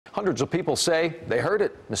Hundreds of people say they heard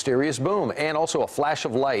it. Mysterious boom and also a flash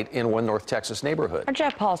of light in one North Texas neighborhood. Our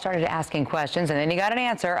Jeff Paul started asking questions, and then he got an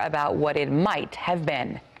answer about what it might have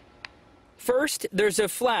been. First, there's a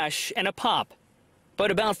flash and a pop.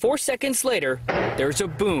 But about 4 seconds later, there's a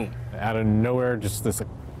boom. Out of nowhere, just this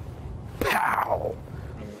pow.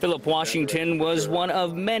 Philip Washington was one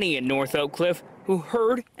of many in North Oak Cliff who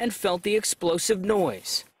heard and felt the explosive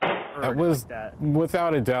noise. That was,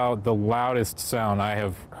 without a doubt, the loudest sound I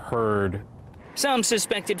have heard. Some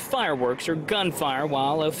suspected fireworks or gunfire,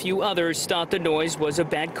 while a few others thought the noise was a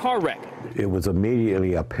bad car wreck. It was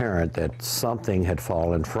immediately apparent that something had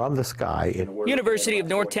fallen from the sky. University of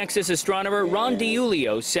North Texas astronomer Ron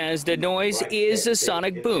DiUlio says the noise is a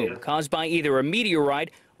sonic boom caused by either a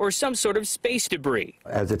meteorite or some sort of space debris.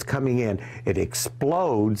 As it's coming in, it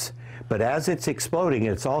explodes, but as it's exploding,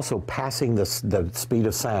 it's also passing the speed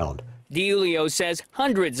of sound. DiUlio says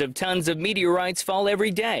hundreds of tons of meteorites fall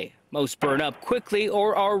every day. Most burn up quickly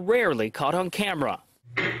or are rarely caught on camera.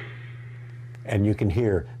 And you can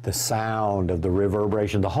hear the sound of the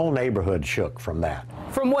reverberation. The whole neighborhood shook from that.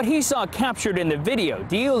 From what he saw captured in the video,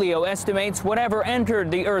 DiUlio estimates whatever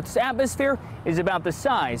entered the Earth's atmosphere is about the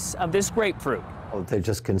size of this grapefruit. They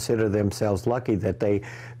just consider themselves lucky that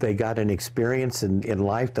they got an experience in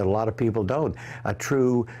life that a lot of people don't. A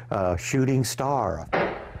true shooting star.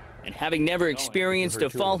 And having never experienced a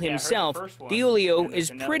fall himself, DiUlio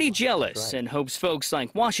is pretty jealous and hopes folks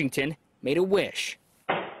like Washington made a wish.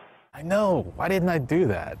 I know. Why didn't I do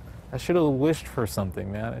that? I should have wished for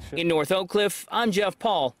something, man. In North Oak Cliff, I'm Jeff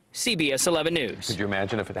Paul, CBS 11 News. Could you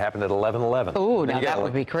imagine if it happened at 11:11? Ooh, now that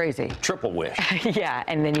would be crazy. Triple wish. Yeah,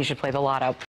 and then you should play the lotto.